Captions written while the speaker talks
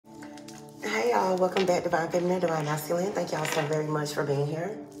Hey y'all, welcome back to Divine Feminine, Divine Masculine. Thank y'all so very much for being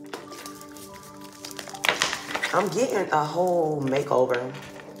here. I'm getting a whole makeover.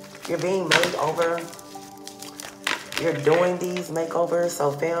 You're being made over. You're doing these makeovers.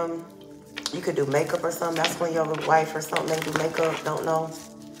 So fam, you could do makeup or something. That's when your wife or something, they do makeup, don't know.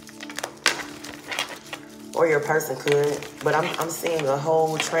 Or your person could. But I'm seeing a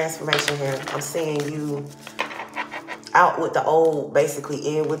whole transformation here. I'm seeing you out with the old,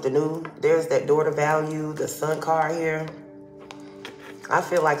 basically in with the new. There's that daughter value, the sun card here. I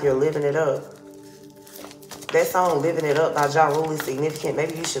feel like you're living it up. That song, Living It Up by Ja Rule, is significant.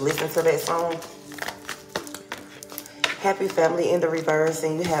 Maybe you should listen to that song. Happy family in the reverse,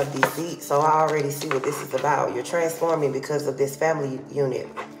 and you have deceit. So I already see what this is about. You're transforming because of this family unit.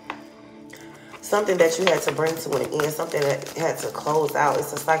 Something that you had to bring to an end, something that had to close out.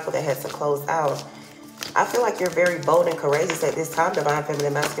 It's a cycle that has to close out. I feel like you're very bold and courageous at this time, Divine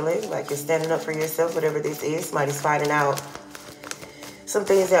Feminine Masculine. Like you're standing up for yourself, whatever this is. Somebody's fighting out some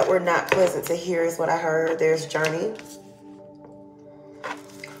things that were not pleasant to hear is what I heard. There's journey.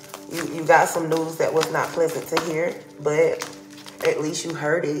 You got some news that was not pleasant to hear, but at least you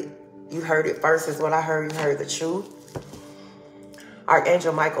heard it. You heard it first is what I heard. You heard the truth.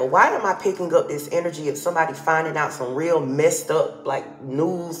 Archangel Michael, why am I picking up this energy of somebody finding out some real messed up like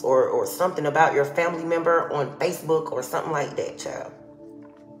news or something about your family member on Facebook or something like that, child?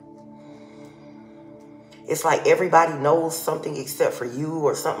 It's like everybody knows something except for you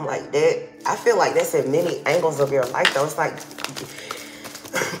or something like that. I feel like that's at many angles of your life, though. It's like,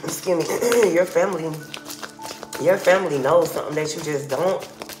 excuse me, your family knows something that you just don't.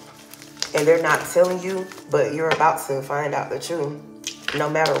 And they're not telling you, but you're about to find out the truth. No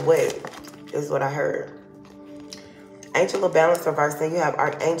matter what, is what I heard. Angel of Balance reverse. Then you have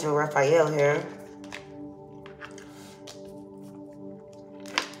Archangel Raphael here.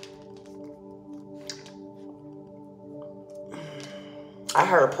 I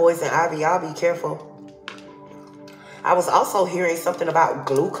heard poison ivy. Y'all be careful. I was also hearing something about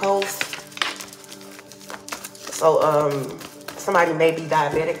glucose. So, somebody may be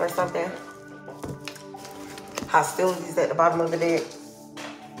diabetic or something. Hostilities at the bottom of the deck.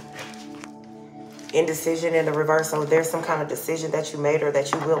 Indecision in the reverse. So there's some kind of decision that you made or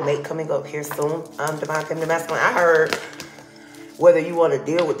that you will make coming up here soon. Divine Feminine Masculine. I heard whether you want to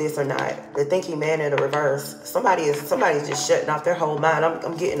deal with this or not. The thinking man in the reverse. Somebody's just shutting off their whole mind.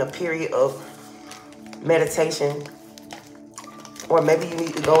 I'm getting a period of meditation. Or maybe you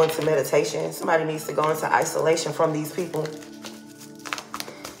need to go into meditation. Somebody needs to go into isolation from these people.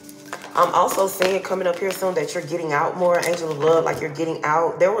 I'm also seeing coming up here soon that you're getting out more. Angel of Love, like you're getting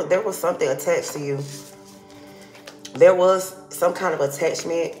out. There was something attached to you. There was some kind of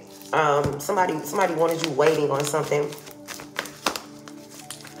attachment. Somebody wanted you waiting on something.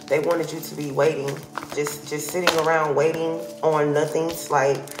 They wanted you to be waiting. Just sitting around waiting on nothing. It's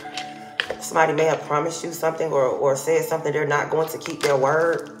like somebody may have promised you something or said something. They're not going to keep their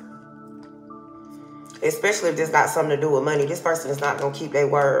word. Especially if this got something to do with money. This person is not going to keep their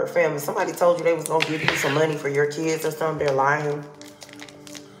word. Family, somebody told you they was going to give you some money for your kids or something. They're lying.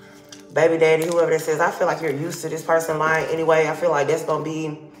 Baby daddy, whoever that says, I feel like you're used to this person lying anyway. I feel like that's going to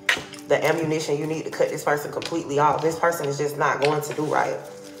be the ammunition you need to cut this person completely off. This person is just not going to do right.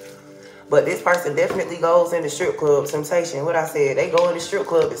 But this person definitely goes in the strip club. Temptation. What I said, they go in the strip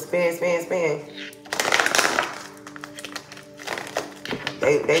club and spin, spin, spin.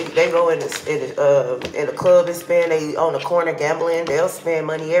 They go in the club and spend. They on the corner gambling. They'll spend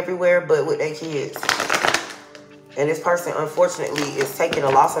money everywhere, but with their kids. And this person, unfortunately, is taking a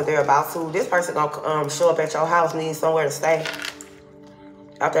loss or they're about to. This person gonna show up at your house needing somewhere to stay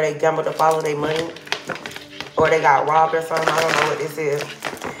after they gambled to follow their money, or they got robbed or something. I don't know what this is.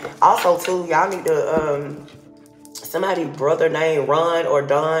 Also, too, y'all need to somebody brother named Ron or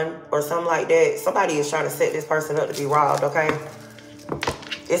Don or something like that. Somebody is trying to set this person up to be robbed. Okay.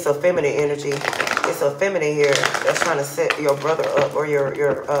 It's a feminine energy. It's a feminine here that's trying to set your brother up or your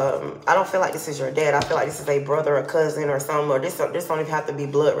I don't feel like this is your dad. I feel like this is a brother or cousin or something. Or this don't even have to be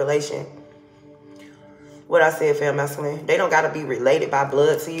blood relation. What I said, fam, masculine. They don't got to be related by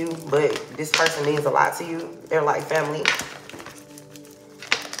blood to you, but this person means a lot to you. They're like family.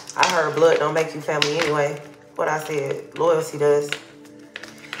 I heard blood don't make you family anyway. What I said, loyalty does.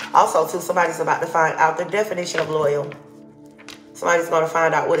 Also, too, somebody's about to find out the definition of loyal. Somebody's going to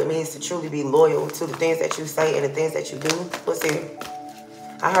find out what it means to truly be loyal to the things that you say and the things that you do. What's here?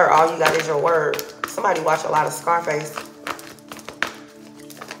 I heard all you got is your word. Somebody watch a lot of Scarface.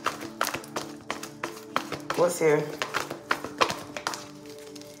 What's here?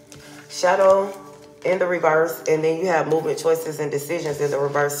 Shadow in the reverse. And then you have movement, choices, and decisions in the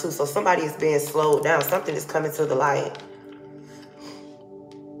reverse too. So somebody is being slowed down. Something is coming to the light.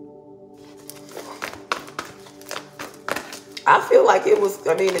 I feel like it was,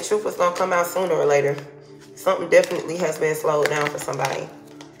 I mean, the truth was going to come out sooner or later. Something definitely has been slowed down for somebody.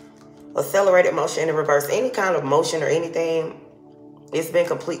 Accelerated motion in the reverse. Any kind of motion or anything, it's been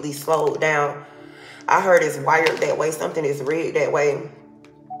completely slowed down. I heard it's wired that way. Something is rigged that way.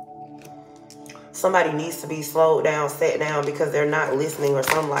 Somebody needs to be slowed down, sat down, because they're not listening or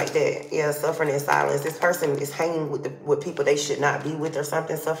something like that. Yeah, suffering in silence. This person is hanging with people they should not be with or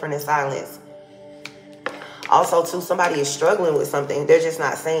something, suffering in silence. Also, too, somebody is struggling with something. They're just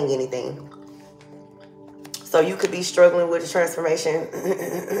not saying anything. So you could be struggling with a transformation.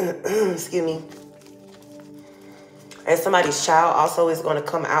 Excuse me. And somebody's child also is going to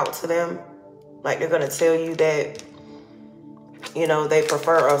come out to them. Like they're going to tell you that, you know, they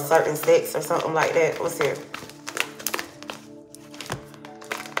prefer a certain sex or something like that. What's here?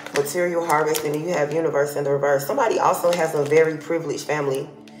 Material harvest, and then you have universe in the reverse. Somebody also has a very privileged family.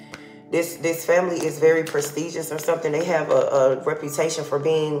 This family is very prestigious or something. They have a reputation for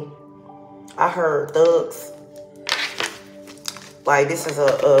being, I heard, thugs. Like this is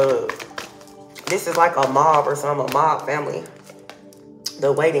this is like a mob or something, a mob family.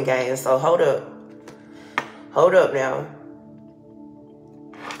 The waiting game. So hold up now.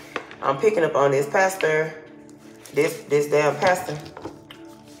 I'm picking up on this pastor, this damn pastor.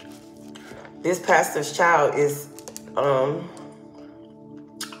 This pastor's child is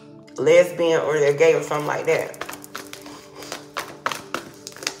lesbian or they're gay or something like that.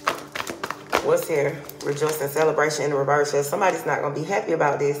 What's here? Rejoicing, celebration in the reverse. Somebody's not going to be happy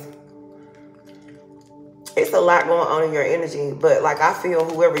about this. It's a lot going on in your energy, but like I feel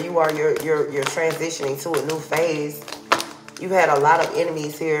whoever you are, you're transitioning to a new phase. You've had a lot of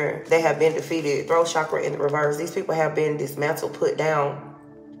enemies here. They have been defeated. Throat chakra in the reverse. These people have been dismantled, put down.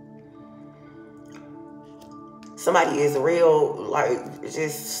 Somebody is real, like,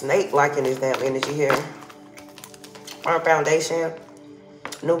 just snake-like in this damn energy here. Firm foundation,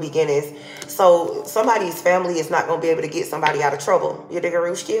 new beginnings. So somebody's family is not going to be able to get somebody out of trouble. You dig a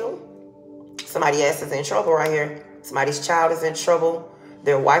real skill? Somebody else is in trouble right here. Somebody's child is in trouble.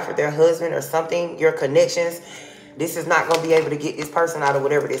 Their wife or their husband or something. Your connections. This is not going to be able to get this person out of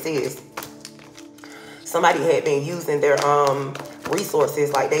whatever this is. Somebody had been using their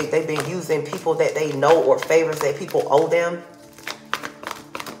resources. Like they've been using people that they know or favors that people owe them.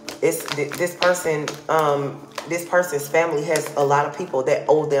 This person's family has a lot of people that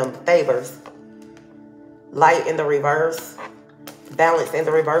owe them favors. Light in the reverse. Balance in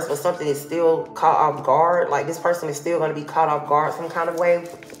the reverse, but something is still caught off guard. Like this person is still going to be caught off guard some kind of way.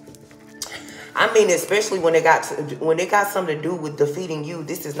 I mean, especially when it got something to do with defeating you,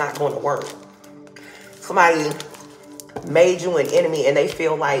 this is not going to work. Somebody made you an enemy and they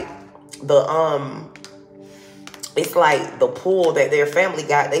feel like it's like the pull that their family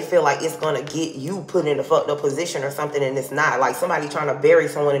got, they feel like it's going to get you put in a fucked up position or something, and it's not. Like somebody trying to bury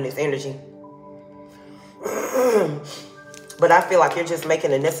someone in this energy. But I feel like you're just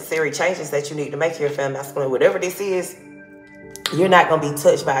making the necessary changes that you need to make here, femme masculine. Whatever this is, you're not going to be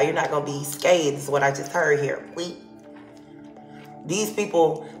touched by it. You're not going to be scathed, is what I just heard here. These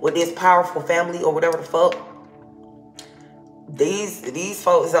people with this powerful family or whatever the fuck, these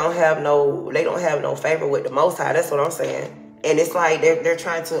folks don't have no favor with the Most High. That's what I'm saying. And it's like they're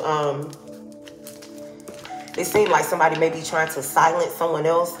trying to, it seems like somebody may be trying to silence someone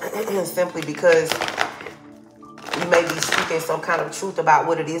else simply because you may be speaking some kind of truth about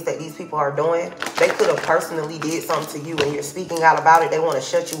what it is that these people are doing. They could have personally did something to you and you're speaking out about it. They want to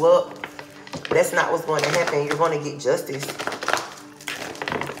shut you up. But that's not what's going to happen. You're going to get justice.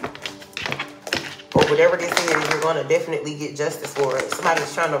 Or whatever this is, you're going to definitely get justice for it.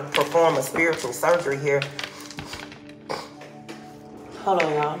 Somebody's trying to perform a spiritual surgery here. Hold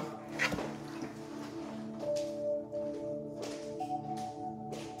on, y'all.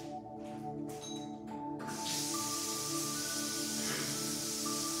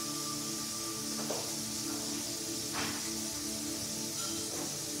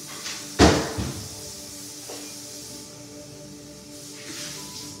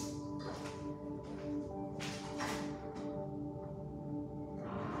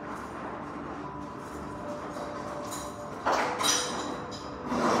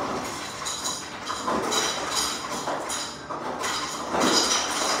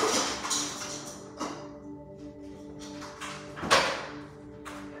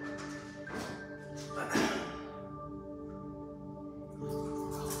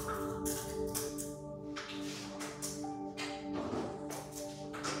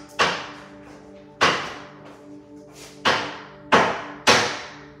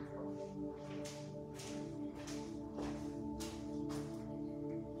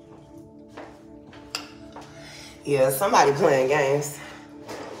 Yeah, somebody playing games.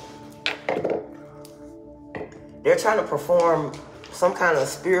 They're trying to perform some kind of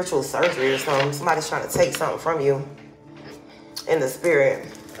spiritual surgery or something. Somebody's trying to take something from you in the spirit.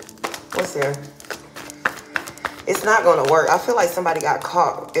 What's there? It's not going to work. I feel like somebody got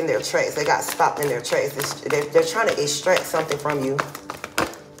caught in their tracks. They got stopped in their tracks. They're trying to extract something from you.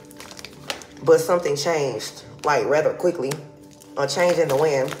 But something changed, like, rather quickly. A change in the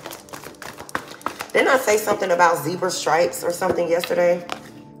wind. Didn't I say something about zebra stripes or something yesterday?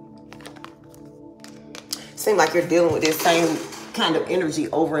 Seems like you're dealing with this same kind of energy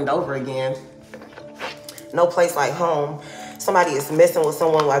over and over again. No place like home. Somebody is messing with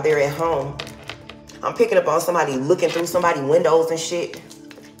someone while they're at home. I'm picking up on somebody looking through somebody's windows and shit.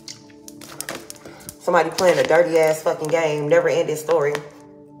 Somebody playing a dirty ass fucking game. Never ending story.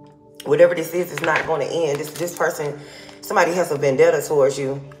 Whatever this is not going to end. This person, somebody has a vendetta towards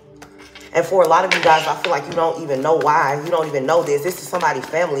you. And for a lot of you guys, I feel like you don't even know why. You don't even know this. This is somebody's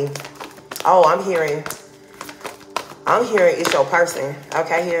family. Oh, I'm hearing it's your person.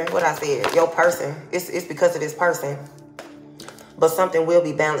 Okay, here, what I said, your person. It's because of this person. But something will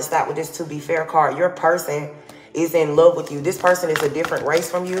be balanced out with this to be fair card. Your person is in love with you. This person is a different race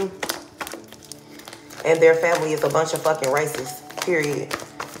from you. And their family is a bunch of fucking racists, period.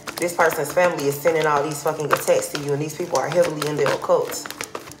 This person's family is sending all these fucking attacks to you. And these people are heavily in the occult.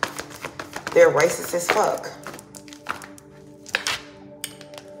 They're racist as fuck.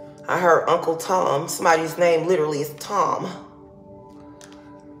 I heard Uncle Tom. Somebody's name literally is Tom.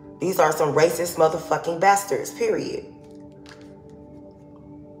 These are some racist motherfucking bastards, period.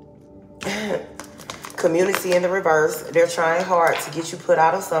 Community in the reverse. They're trying hard to get you put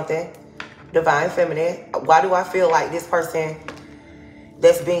out of something. Divine feminine. Why do I feel like this person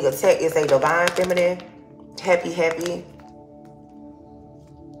that's being attacked is a divine feminine? Happy, happy.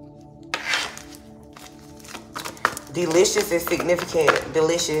 Delicious is significant.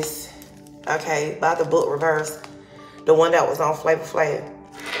 Delicious. Okay, by the book reverse. The one that was on Flavor Flav.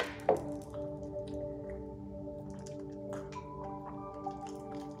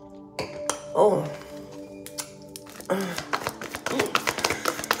 Oh.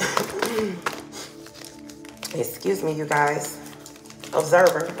 Excuse me, you guys.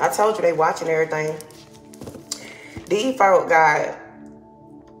 Observer. I told you they watching everything. These folk got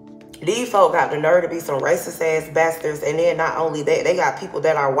the nerve to be some racist ass bastards. And then not only that, they got people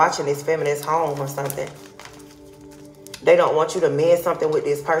that are watching this feminist home or something. They don't want you to mend something with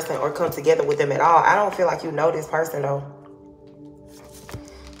this person or come together with them at all. I don't feel like you know this person though.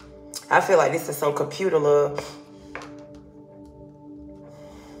 I feel like this is some computer love.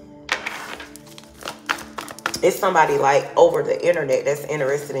 It's somebody like over the internet that's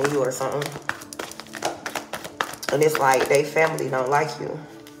interested in you or something. And it's like they family don't like you.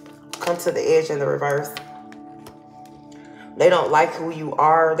 Come to the edge in the reverse. They don't like who you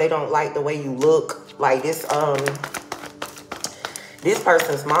are. They don't like the way you look. Like this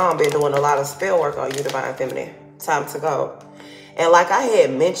person's mom been doing a lot of spell work on you, Divine Feminine. Time to go. And like I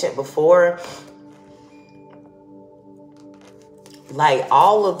had mentioned before, like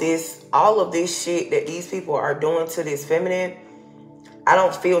all of this shit that these people are doing to this feminine, I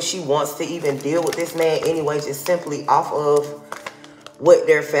don't feel she wants to even deal with this man anyway, just simply off of what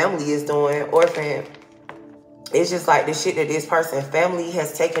their family is doing or fam. It's just like the shit that this person's family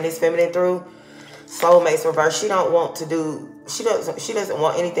has taken this feminine through. Soulmates reverse. She doesn't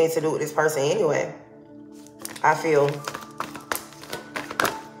want anything to do with this person anyway. I feel.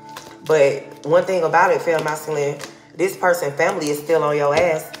 But one thing about it, fam masculine, this person's family is still on your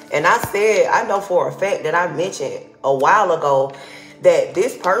ass. And I know for a fact that I mentioned a while ago that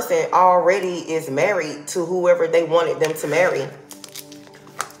this person already is married to whoever they wanted them to marry.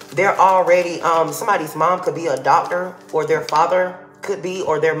 They're already, somebody's mom could be a doctor, or their father could be,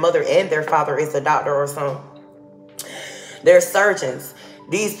 or their mother and their father is a doctor or something. They're surgeons.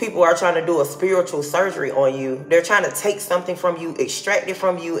 These people are trying to do a spiritual surgery on you. They're trying to take something from you, extract it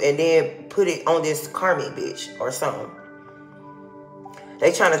from you, and then put it on this karmic bitch or something.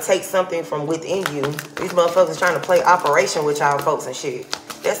 They trying to take something from within you. These motherfuckers trying to play operation with y'all folks and shit.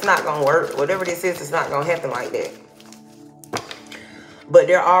 That's not gonna work. Whatever this is, it's not gonna happen like that. But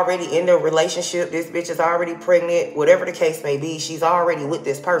they're already in their relationship. This bitch is already pregnant. Whatever the case may be, she's already with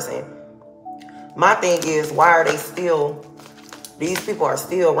this person. My thing is, why are they still... These people are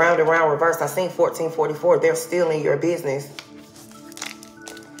still round and round reversed. I seen 1444. They're still in your business.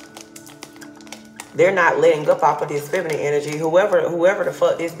 They're not letting up off of this feminine energy. Whoever the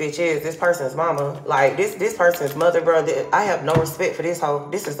fuck this bitch is, this person's mama. Like, this person's mother, bro. I have no respect for this hoe.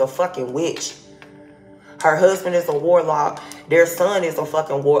 This is a fucking witch. Her husband is a warlock. Their son is a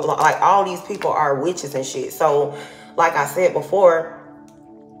fucking warlock. Like, all these people are witches and shit. So, like I said before,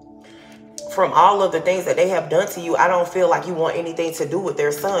 from all of the things that they have done to you, I don't feel like you want anything to do with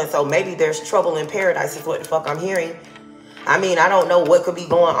their son. So maybe there's trouble in paradise is what the fuck I'm hearing. I mean, I don't know what could be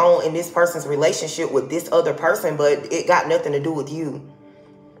going on in this person's relationship with this other person, but it got nothing to do with you.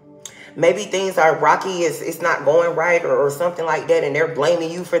 Maybe things are rocky, it's not going right or something like that, and they're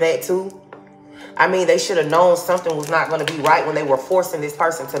blaming you for that too. I mean, they should have known something was not going to be right when they were forcing this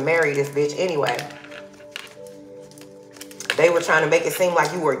person to marry this bitch anyway. They were trying to make it seem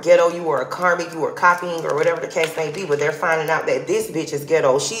like you were ghetto, you were a karmic, you were copying or whatever the case may be, but they're finding out that this bitch is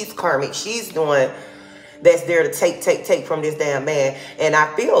ghetto. She's karmic. She's doing that's there to take from this damn man. And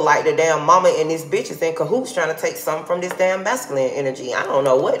I feel like the damn mama and this bitch is in cahoots trying to take something from this damn masculine energy. I don't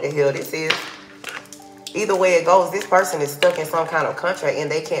know what the hell this is. Either way it goes, this person is stuck in some kind of contract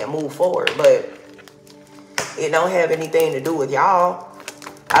and they can't move forward, but it don't have anything to do with y'all.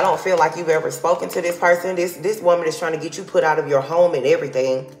 I don't feel like you've ever spoken to this person. This woman is trying to get you put out of your home and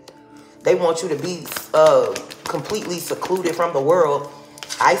everything. They want you to be completely secluded from the world,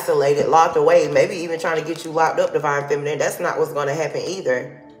 isolated, locked away, maybe even trying to get you locked up, Divine Feminine. That's not what's going to happen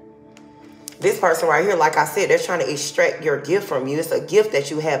either. This person right here, like I said, they're trying to extract your gift from you. It's a gift that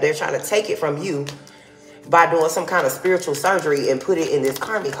you have. They're trying to take it from you by doing some kind of spiritual surgery and put it in this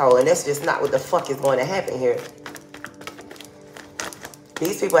karmic hole. And that's just not what the fuck is going to happen here.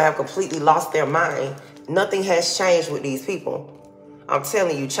 These people have completely lost their mind. Nothing has changed with these people. I'm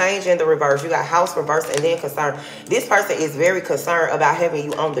telling you, change in the reverse. You got house reverse and then concern. This person is very concerned about having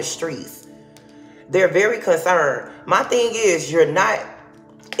you on the streets. They're very concerned. My thing is, you're not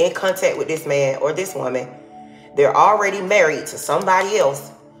in contact with this man or this woman. They're already married to somebody else.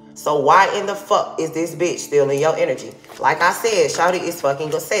 So why in the fuck is this bitch still in your energy? Like I said, shawty is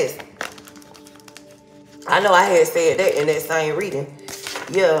fucking obsessed. I know I had said that in that same reading.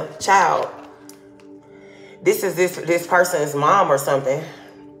 Yeah, child. This is this person's mom or something.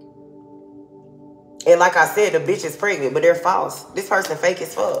 And like I said, the bitch is pregnant, but they're false. This person fake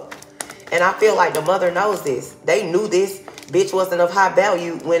as fuck. And I feel like the mother knows this. They knew this bitch wasn't of high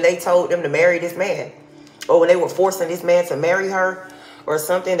value when they told them to marry this man. Or when they were forcing this man to marry her or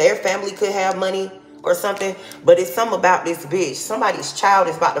something. Their family could have money or something. But it's something about this bitch. Somebody's child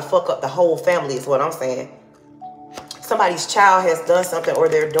is about to fuck up the whole family is what I'm saying. Somebody's child has done something, or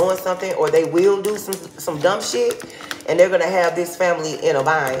they're doing something, or they will do some dumb shit, and they're going to have this family in a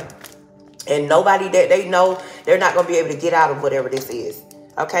bind. And nobody that they know, they're not going to be able to get out of whatever this is.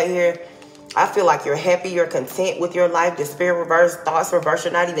 Okay, here, I feel like you're happy, you're content with your life. The spirit reverse, thoughts reverse,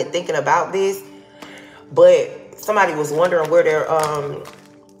 you're not even thinking about this. But somebody was wondering where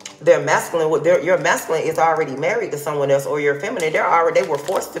their masculine, your masculine is already married to someone else, or your feminine, they were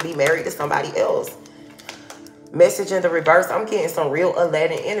forced to be married to somebody else. Message in the reverse, I'm getting some real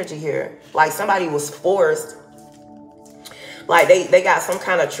Aladdin energy here. Like somebody was forced. Like they got some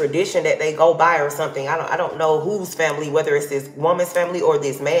kind of tradition that they go by or something. I don't know whose family, whether it's this woman's family or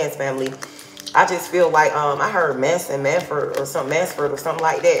this man's family. I just feel like I heard Mansford or something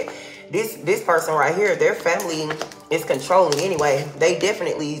like that. This person right here, their family is controlling anyway. They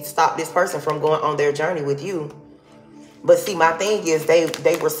definitely stopped this person from going on their journey with you. But see, my thing is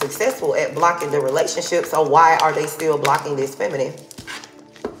they were successful at blocking the relationship. So why are they still blocking this feminine?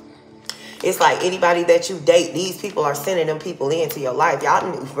 It's like anybody that you date, these people are sending them people into your life.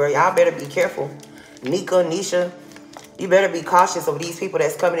 Y'all better be careful. Nika, Nisha, you better be cautious of these people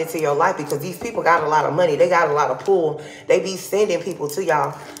that's coming into your life, because these people got a lot of money. They got a lot of pull. They be sending people to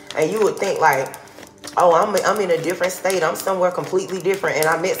y'all. And you would think like, oh, I'm in a different state. I'm somewhere completely different. And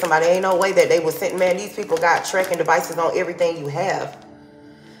I met somebody. Ain't no way that they was sent. Man, these people got tracking devices on everything you have.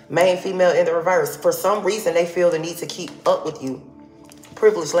 Male, female, in the reverse. For some reason, they feel the need to keep up with you.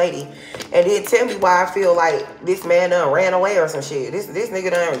 Privileged lady. And then tell me why I feel like this man done ran away or some shit. This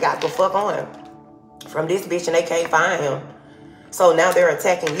nigga done got the fuck on from this bitch and they can't find him. So now they're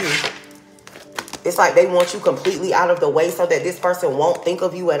attacking you. It's like they want you completely out of the way so that this person won't think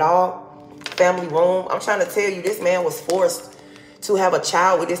of you at all. Family room. I'm trying to tell you, this man was forced to have a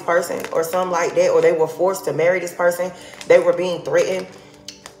child with this person or something like that, or they were forced to marry this person. They were being threatened.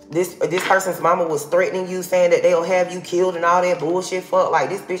 This person's mama was threatening you, saying that they'll have you killed and all that bullshit. Fuck, like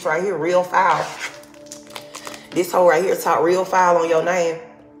this bitch right here, real foul. This hoe right here talk real foul on your name.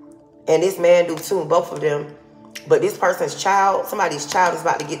 And this man do too, both of them. But this person's child, somebody's child is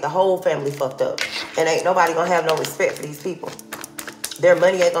about to get the whole family fucked up. And ain't nobody gonna have no respect for these people. Their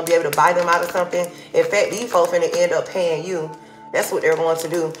money ain't gonna be able to buy them out of something. In fact, these folks finna end up paying you. That's what they're going to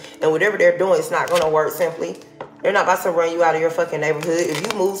do. And whatever they're doing, it's not gonna work simply. They're not about to run you out of your fucking neighborhood. If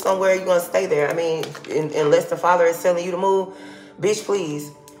you move somewhere, you're going to stay there. I mean, unless the father is telling you to move, bitch,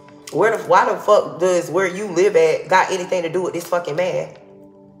 please. Why the fuck does where you live at got anything to do with this fucking man?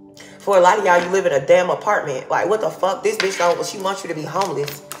 For a lot of y'all, you live in a damn apartment. Like, what the fuck? This bitch she wants you to be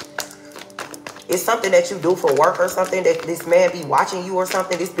homeless. It's something that you do for work or something that this man be watching you or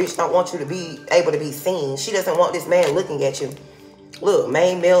something. This bitch don't want you to be able to be seen. She doesn't want this man looking at you. Look,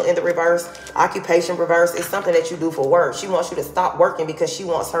 main male in the reverse, occupation reverse. It's something that you do for work. She wants you to stop working because she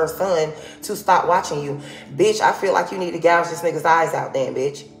wants her son to stop watching you. Bitch, I feel like you need to gouge this nigga's eyes out then,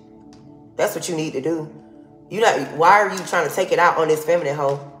 bitch. That's what you need to do. Why are you trying to take it out on this feminine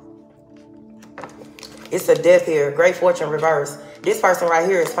hoe? It's a death here. Great fortune reverse. This person right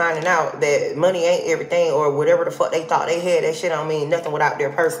here is finding out that money ain't everything or whatever the fuck they thought they had. That shit don't mean nothing without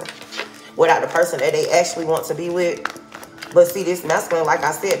their person. Without the person that they actually want to be with. But see, this masculine, like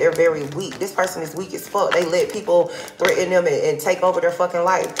I said, they're very weak. This person is weak as fuck. They let people threaten them and take over their fucking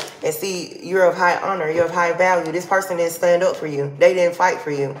life. And see, you're of high honor. You're of high value. This person didn't stand up for you. They didn't fight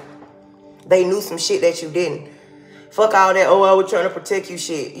for you. They knew some shit that you didn't. Fuck all that, oh, I was trying to protect you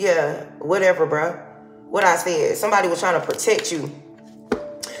shit. Yeah, whatever, bruh. What I said. Somebody was trying to protect you.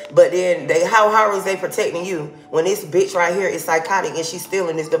 But then, how was they protecting you when this bitch right here is psychotic and she's still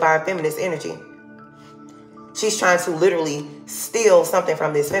in this divine feminist energy? She's trying to literally steal something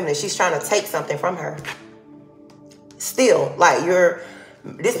from this feminine. She's trying to take something from her. Still, like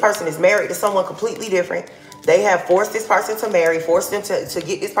this person is married to someone completely different. They have forced this person to marry, forced them to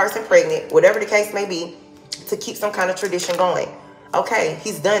get this person pregnant, whatever the case may be, to keep some kind of tradition going. Okay,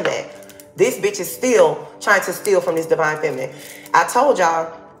 he's done that. This bitch is still trying to steal from this divine feminine. I told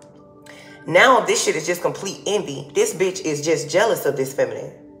y'all, now this shit is just complete envy. This bitch is just jealous of this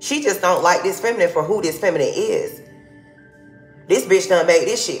feminine. She just don't like this feminine for who this feminine is. This bitch done made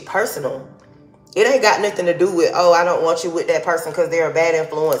this shit personal. It ain't got nothing to do with, oh, I don't want you with that person because they're a bad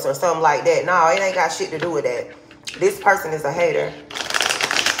influence or something like that. No, it ain't got shit to do with that. This person is a hater.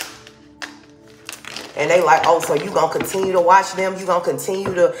 And they like, oh, so you gonna continue to watch them? You gonna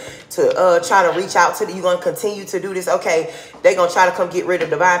continue to try to reach out to them? You gonna continue to do this? Okay, they gonna try to come get rid of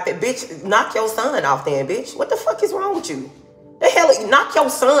divine. Bitch, knock your son off then, bitch. What the fuck is wrong with you? The hell, knock your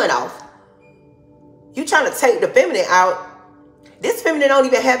son off. You trying to take the feminine out. This feminine don't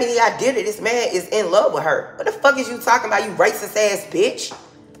even have any idea that this man is in love with her. What the fuck is you talking about, you racist ass bitch?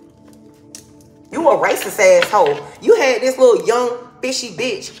 You a racist asshole. You had this little young fishy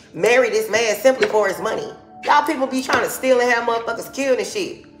bitch marry this man simply for his money. Y'all people be trying to steal and have motherfuckers killed and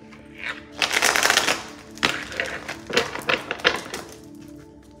shit.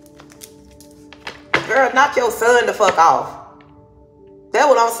 Girl, knock your son the fuck off. That's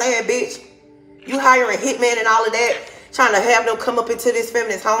what I'm saying, bitch. You hiring hitmen and all of that, trying to have them come up into this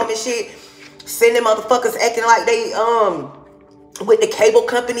feminist home and shit, sending motherfuckers acting like they with the cable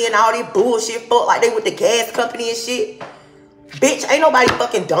company and all this bullshit, fuck like they with the gas company and shit. Bitch, ain't nobody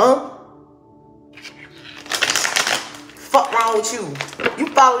fucking dumb. Fuck wrong with you?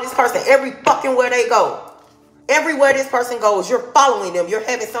 You follow this person every fucking where they go. Everywhere this person goes, you're following them. You're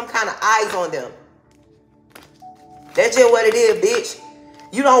having some kind of eyes on them. That's just what it is, bitch.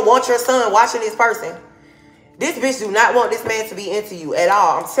 You don't want your son watching this person. This bitch do not want this man to be into you at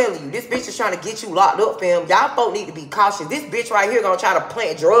all. I'm telling you, this bitch is trying to get you locked up, fam. Y'all folk need to be cautious. This bitch right here gonna try to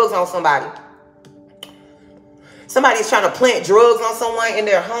plant drugs on somebody. Somebody's trying to plant drugs on someone in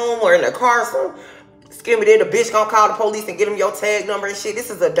their home or in their car or something. Excuse me, then the bitch gonna call the police and get them your tag number and shit. This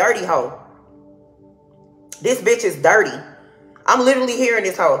is a dirty hoe. This bitch is dirty. I'm literally hearing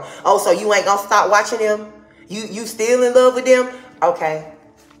this hoe. Oh, so you ain't gonna stop watching them? You still in love with them? Okay.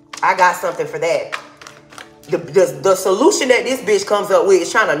 I got something for that. The solution that this bitch comes up with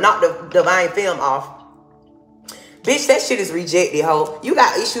is trying to knock the divine femme off. Bitch, that shit is rejected, ho. You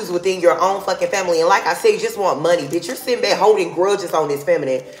got issues within your own fucking family. And like I said, you just want money, bitch. You're sitting back holding grudges on this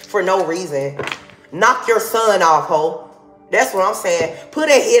feminine for no reason. Knock your son off, ho. That's what I'm saying. Put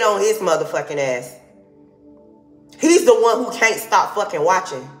a hit on his motherfucking ass. He's the one who can't stop fucking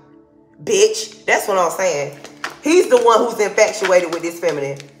watching. Bitch. That's what I'm saying. He's the one who's infatuated with this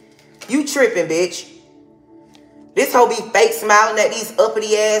feminine. You tripping, bitch. This hoe be fake smiling at these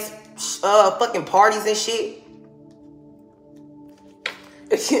uppity ass fucking parties and shit.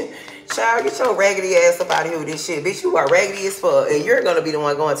 Child, get your raggedy ass up out of here with this shit. Bitch, you are raggedy as fuck. And you're going to be the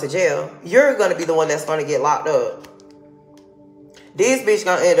one going to jail. You're going to be the one that's going to get locked up. This bitch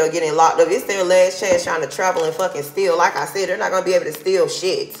going to end up getting locked up. It's their last chance trying to travel and fucking steal. Like I said, they're not going to be able to steal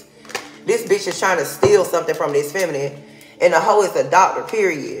shit. This bitch is trying to steal something from this feminine. And the hoe is a doctor,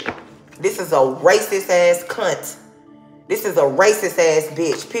 period. This is a racist ass cunt. This is a racist ass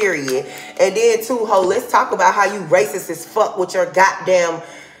bitch, period. And then too, ho, let's talk about how you racist as fuck with your goddamn,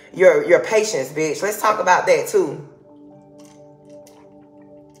 your patience, bitch. Let's talk about that too.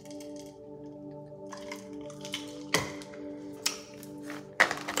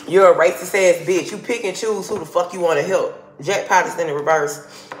 You're a racist ass bitch. You pick and choose who the fuck you want to help. Jackpot is in the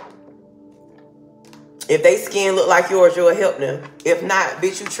reverse. If they skin look like yours, you'll help them. If not,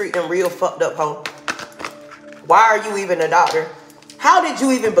 bitch, you treat them real fucked up, ho. Why are you even a doctor? How did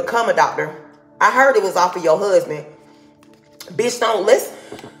you even become a doctor? I heard it was off of your husband. Bitch,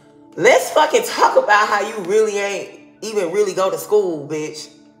 let's fucking talk about how you really ain't even really go to school, bitch.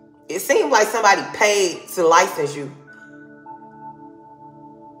 It seemed like somebody paid to license you.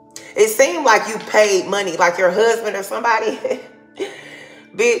 It seemed like you paid money, like your husband or somebody.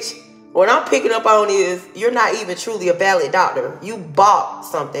 Bitch, what I'm picking up on is you're not even truly a valid doctor. You bought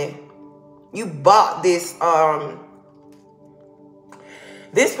something. You bought this,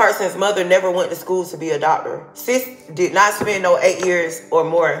 this person's mother never went to school to be a doctor. Sis did not spend no 8 years or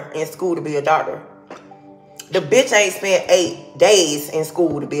more in school to be a doctor. The bitch ain't spent 8 days in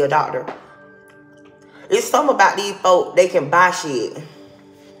school to be a doctor. It's something about these folk, they can buy shit.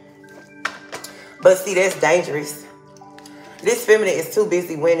 But see, that's dangerous. This feminine is too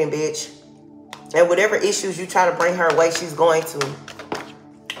busy winning, bitch. And whatever issues you try to bring her way, she's going to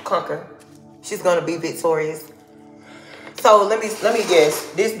conquer. She's going to be victorious. So let me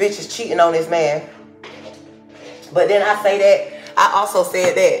guess. This bitch is cheating on this man. But then I say that. I also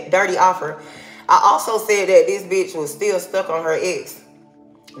said that. Dirty offer. I also said that this bitch was still stuck on her ex.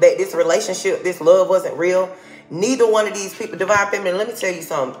 That this relationship, this love wasn't real. Neither one of these people, Divine Feminine, let me tell you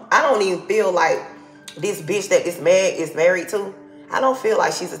something. I don't even feel like this bitch that this man is married to, I don't feel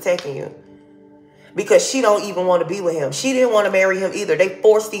like she's attacking you. Because she don't even want to be with him. She didn't want to marry him either. They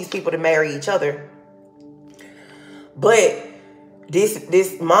forced these people to marry each other. But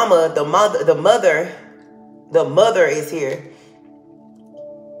this mama, the mother is here.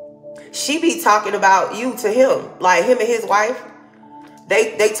 She be talking about you to him. Like him and his wife.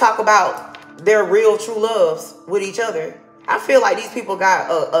 They talk about their real true loves with each other. I feel like these people got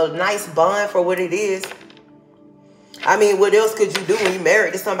a nice bond for what it is. I mean, what else could you do when you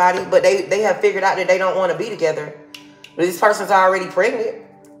married to somebody? But they have figured out that they don't want to be together. But this person's already pregnant.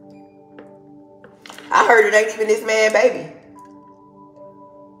 I heard it ain't even this man baby.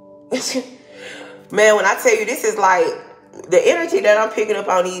 Man, when I tell you, this is like the energy that I'm picking up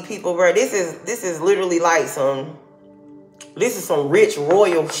on these people, bro. This is literally like some rich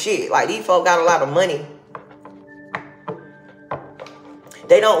royal shit. Like these folk got a lot of money.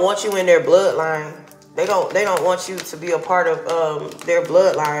 They don't want you in their bloodline. They don't want you to be a part of their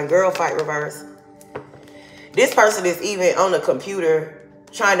bloodline. Girl, fight reverse. This person is even on the computer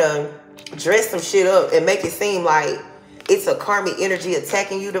trying to dress some shit up and make it seem like it's a karmic energy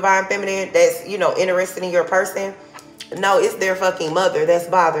attacking you, Divine Feminine, that's, you know, interested in your person. No, it's their fucking mother that's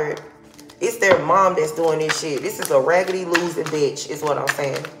bothered. It's their mom that's doing this shit. This is a raggedy losing bitch, is what I'm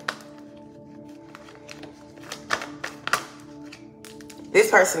saying. This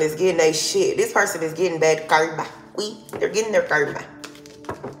person is getting their shit. This person is getting bad karma. They're getting their karma.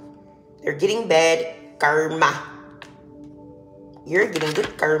 They're getting bad karma. You're getting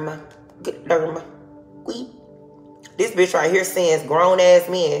good karma. Good karma. This bitch right here sends grown-ass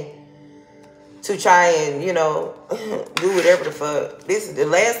men to try and, you know, do whatever the fuck. The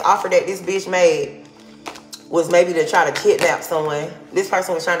last offer that this bitch made was maybe to try to kidnap someone. This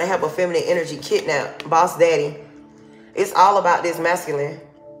person was trying to have a feminine energy kidnap boss daddy. It's all about this masculine.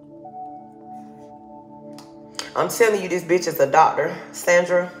 I'm telling you, this bitch is a doctor.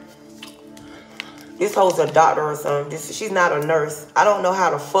 Sandra, this hoe's a doctor or something. She's not a nurse. I don't know how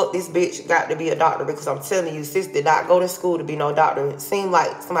the fuck this bitch got to be a doctor, because I'm telling you, sis did not go to school to be no doctor. It seemed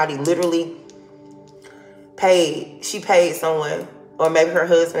like somebody literally paid. She paid someone, or maybe her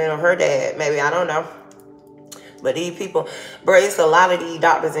husband or her dad. Maybe, I don't know. But these people, bro, it's a lot of these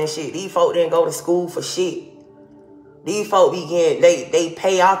doctors and shit. These folk didn't go to school for shit. These folk be getting, they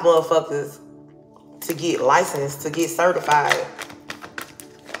pay off motherfuckers to get licensed, to get certified.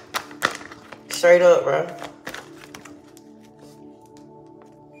 Straight up, bro.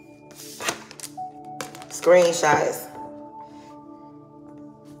 Screenshots.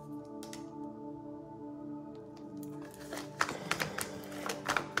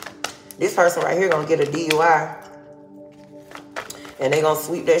 This person right here gonna get a DUI. And they gonna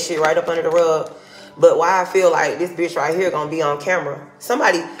sweep that shit right up under the rug. But why I feel like this bitch right here gonna be on camera.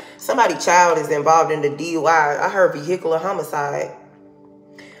 Somebody child is involved in the DUI. I heard vehicular homicide.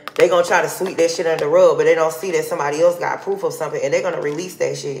 They gonna try to sweep that shit under the rug, but they don't see that somebody else got proof of something, and they're gonna release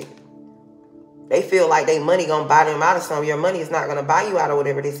that shit. They feel like their money gonna buy them out of something. Your money is not gonna buy you out of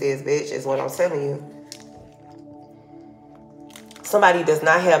whatever this is, bitch, is what I'm telling you. Somebody does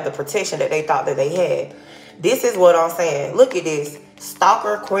not have the protection that they thought that they had. This is what I'm saying. Look at this.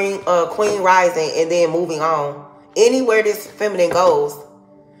 Stalker, queen rising, and then moving on. Anywhere this feminine goes,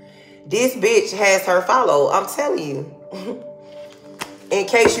 this bitch has her follow. I'm telling you. In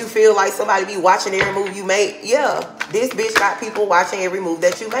case you feel like somebody be watching every move you make, yeah, this bitch got people watching every move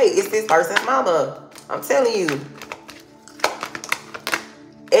that you make. It's this person's mama. I'm telling you.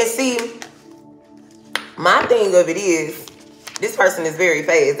 And see, my thing of it is, this person is very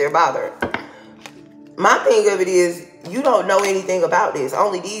phased. They're bothered. My thing of it is, you don't know anything about this.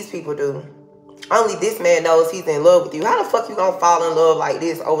 Only these people do. Only this man knows he's in love with you. How the fuck you gonna fall in love like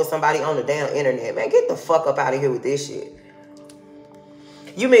this over somebody on the damn internet? Man, get the fuck up out of here with this shit.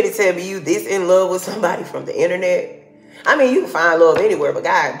 You mean to tell me you this in love with somebody from the internet? I mean, you can find love anywhere, but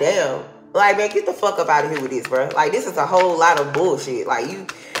goddamn. Like, man, get the fuck up out of here with this, bro. Like, this is a whole lot of bullshit. Like,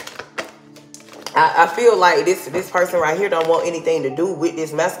 I feel like this person right here don't want anything to do with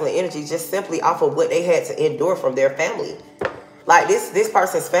this masculine energy, just simply off of what they had to endure from their family. Like, this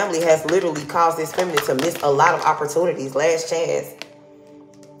person's family has literally caused this feminine to miss a lot of opportunities, last chance.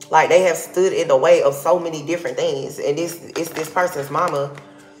 Like, they have stood in the way of so many different things. And it's this person's mama.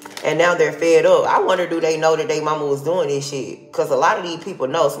 And now they're fed up. I wonder, do they know that their mama was doing this shit? Because a lot of these people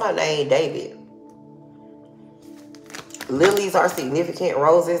know. Somebody named David. Lilies are significant.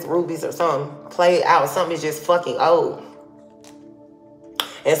 Roses, rubies, or something. Played out. Something is just fucking old.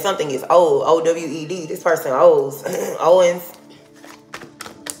 And something is old. O-W-E-D. This person owes. Owens.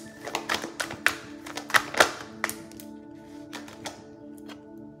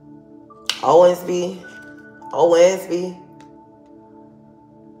 Owensby.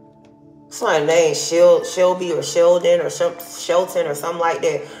 Somebody named Shelby or Sheldon or Shelton or something like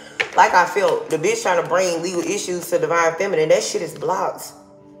that. Like I felt, the bitch trying to bring legal issues to Divine Feminine. That shit is blocked.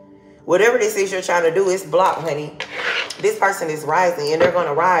 Whatever this is you're trying to do, it's blocked, honey. This person is rising and they're going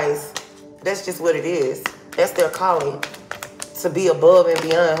to rise. That's just what it is. That's their calling. To be above and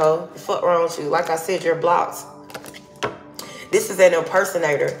beyond, ho. The fuck wrong with you? Like I said, you're blocked. This is an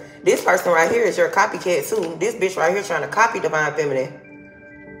impersonator. This person right here is your copycat too. This bitch right here trying to copy Divine Feminine.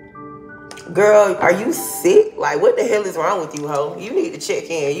 Girl, are you sick? Like, what the hell is wrong with you, ho? You need to check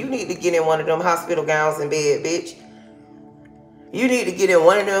in. You need to get in one of them hospital gowns and bed, bitch. You need to get in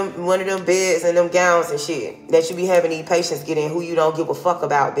one of them beds and them gowns and shit that you be having these patients get in who you don't give a fuck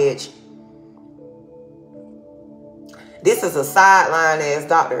about, bitch. This is a sideline ass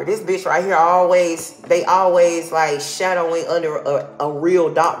doctor. This bitch right here they always like shadowing under a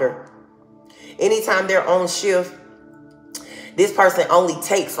real doctor. Anytime they're on shift, this person only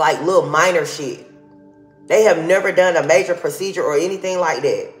takes like little minor shit. They have never done a major procedure or anything like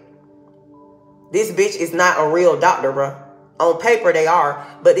that. This bitch is not a real doctor, bro. On paper they are,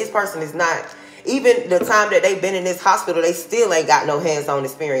 but this person is not. Even the time that they've been in this hospital, they still ain't got no hands-on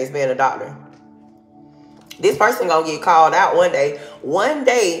experience being a doctor. This person gonna get called out one day. One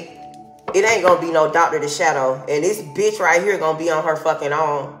day, it ain't gonna be no doctor to shadow. And this bitch right here gonna be on her fucking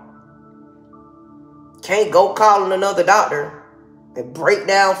own. Can't go calling another doctor and break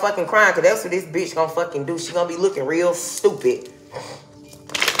down fucking crying, because that's what this bitch gonna fucking do. She gonna be looking real stupid.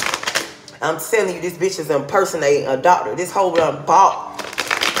 I'm telling you, this bitch is impersonating a doctor. This whole done bought,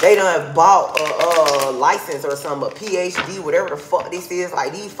 they done bought a license or something, a PhD, whatever the fuck this is.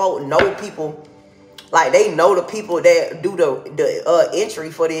 Like, these folk know people. Like, they know the people that do the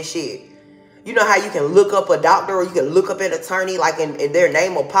entry for this shit. You know how you can look up a doctor or you can look up an attorney, like, and their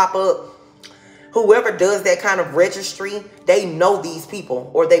name will pop up? Whoever does that kind of registry, they know these people,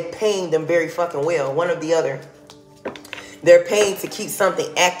 or they paying them very fucking well, one or the other. They're paying to keep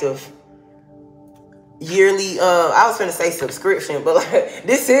something active. Yearly, I was gonna say subscription, but like,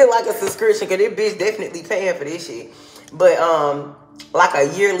 this is like a subscription, because this bitch definitely paying for this shit. But like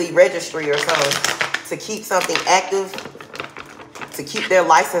a yearly registry or something, to keep something active, to keep their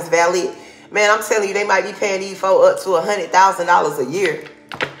license valid. Man, I'm telling you, they might be paying these folk up to $100,000 a year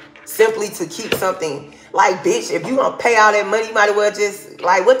simply to keep something. Like, bitch, if you gonna pay all that money, you might as well just,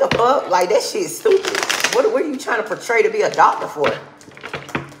 like, what the fuck? Like, that shit's stupid. What are you trying to portray to be a doctor for?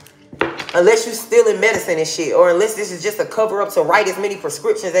 Unless you still in medicine and shit, or unless this is just a cover up to write as many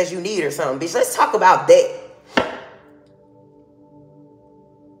prescriptions as you need or something, bitch. Let's talk about that.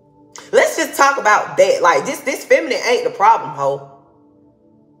 Let's just talk about that. Like, this feminine ain't the problem, ho.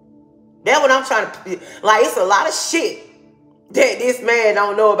 That's what I'm trying to... Like, it's a lot of shit that this man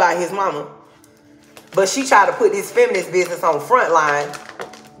don't know about his mama. But she tried to put this feminist business on front line.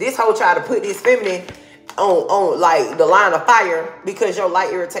 This hoe tried to put this feminine on like the line of fire because your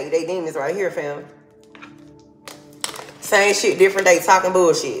light irritate they demons right here, fam. Same shit, different day, talking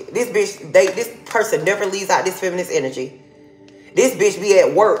bullshit. This bitch, this person never leaves out this feminist energy. This bitch be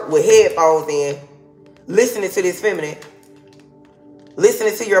at work with headphones in, listening to this feminine,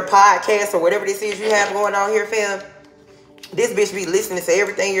 listening to your podcast or whatever this is you have going on here, fam. This bitch be listening to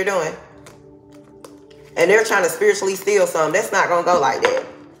everything you're doing. And they're trying to spiritually steal something. That's not going to go like that.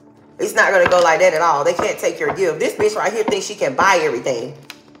 It's not going to go like that at all. They can't take your gift. This bitch right here thinks she can buy everything.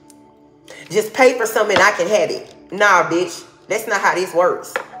 Just pay for something and I can have it. Nah, bitch. That's not how this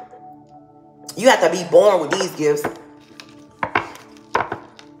works. You have to be born with these gifts.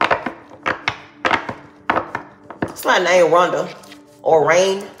 It's my name, Rhonda. Or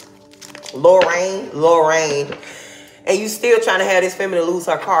Rain. Lorraine. And you still trying to have this feminine lose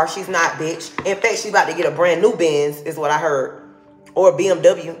her car. She's not, bitch. In fact, she's about to get a brand new Benz, is what I heard. Or a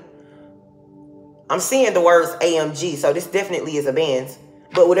BMW. I'm seeing the words AMG, so this definitely is a Benz.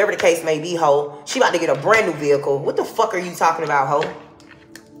 But whatever the case may be, ho, she about to get a brand new vehicle. What the fuck are you talking about, ho?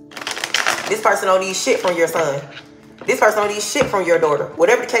 This person don't need shit from your son. This person don't need shit from your daughter.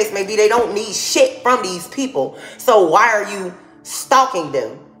 Whatever the case may be, they don't need shit from these people. So why are you stalking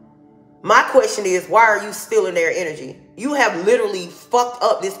them? My question is, why are you stealing their energy? You have literally fucked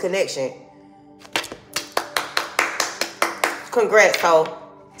up this connection. Congrats, ho.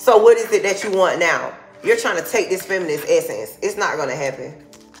 So what is it that you want now? You're trying to take this feminist essence. It's not going to happen.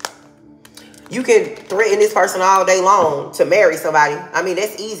 You can threaten this person all day long to marry somebody. I mean,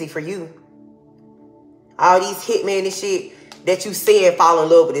 that's easy for you. All these hitmen and shit that you see and fall in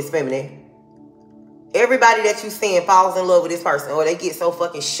love with this feminine. Everybody that you seeing falls in love with this person, or they get so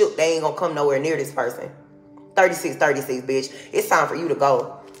fucking shook they ain't gonna come nowhere near this person. 36, bitch. It's time for you to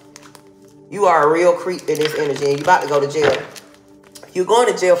go. You are a real creep in this energy, and you about to go to jail. You're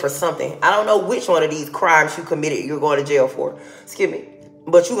going to jail for something. I don't know which one of these crimes you committed you're going to jail for. Excuse me.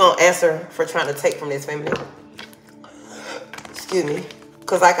 But you're going to answer for trying to take from this feminine. Excuse me.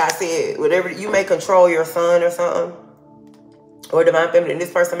 Because like I said, whatever, you may control your son or something. Or divine feminine,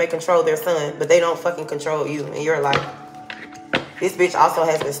 this person may control their son, but they don't fucking control you in your life. This bitch also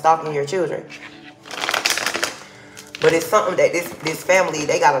has been stalking your children. But it's something that this family,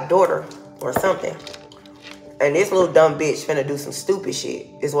 they got a daughter or something. And this little dumb bitch finna do some stupid shit,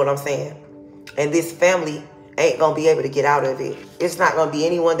 is what I'm saying. And this family ain't gonna be able to get out of it. It's not gonna be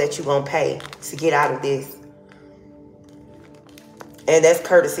anyone that you gonna pay to get out of this. And that's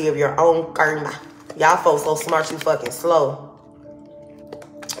courtesy of your own karma. Y'all folks so smart, you fucking slow.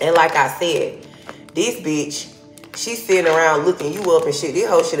 And like I said, this bitch, she's sitting around looking you up and shit. This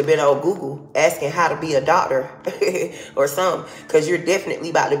hoe should have been on Google asking how to be a doctor or something. Because you're definitely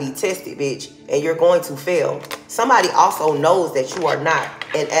about to be tested, bitch. And you're going to fail. Somebody also knows that you are not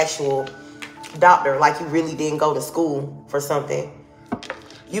an actual doctor. Like you really didn't go to school for something.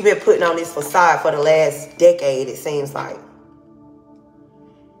 You've been putting on this facade for the last decade, it seems like.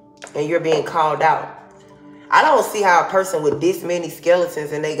 And you're being called out. I don't see how a person with this many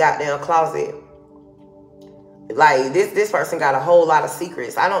skeletons in their goddamn closet, like this person got a whole lot of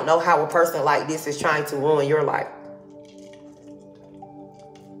secrets. I don't know how a person like this is trying to ruin your life.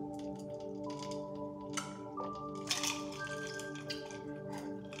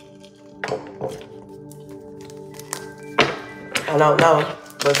 I don't know,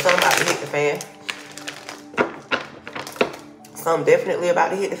 but something about to hit the fan. Something definitely about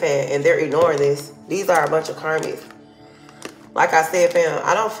to hit the fan, and they're ignoring this. These are a bunch of karmics. Like I said, fam,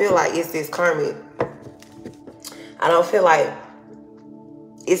 I don't feel like it's this karmic. I don't feel like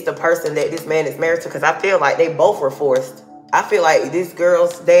it's the person that this man is married to, because I feel like they both were forced. I feel like this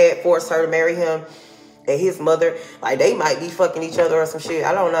girl's dad forced her to marry him, and his mother, like they might be fucking each other or some shit.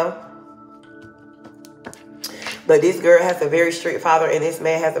 I don't know. But this girl has a very strict father, and this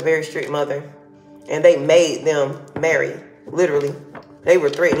man has a very strict mother. And they made them marry. Literally. They were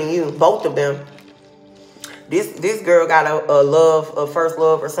threatening you, both of them. This girl got a first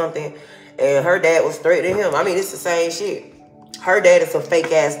love or something, and her dad was threatening him. I mean, it's the same shit. Her dad is a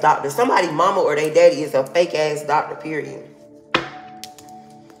fake ass doctor. Somebody mama or their daddy is a fake ass doctor, period.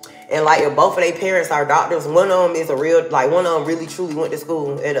 And like if both of their parents are doctors, one of them is a real, like one of them really truly went to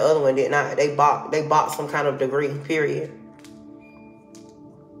school and the other one did not. They bought some kind of degree, period.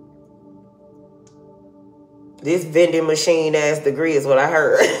 This vending machine ass degree is what I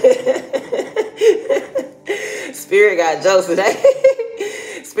heard. Spirit got jokes today.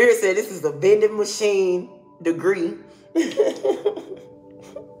 Spirit said this is a vending machine degree.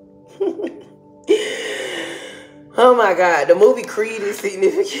 Oh my God, the movie Creed is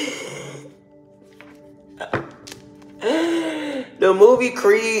significant. The movie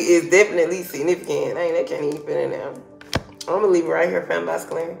Creed is definitely significant. That can't even fit in there. I'm gonna leave it right here, fam.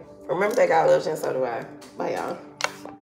 Remember that guy loves you, and so do I. Bye, y'all.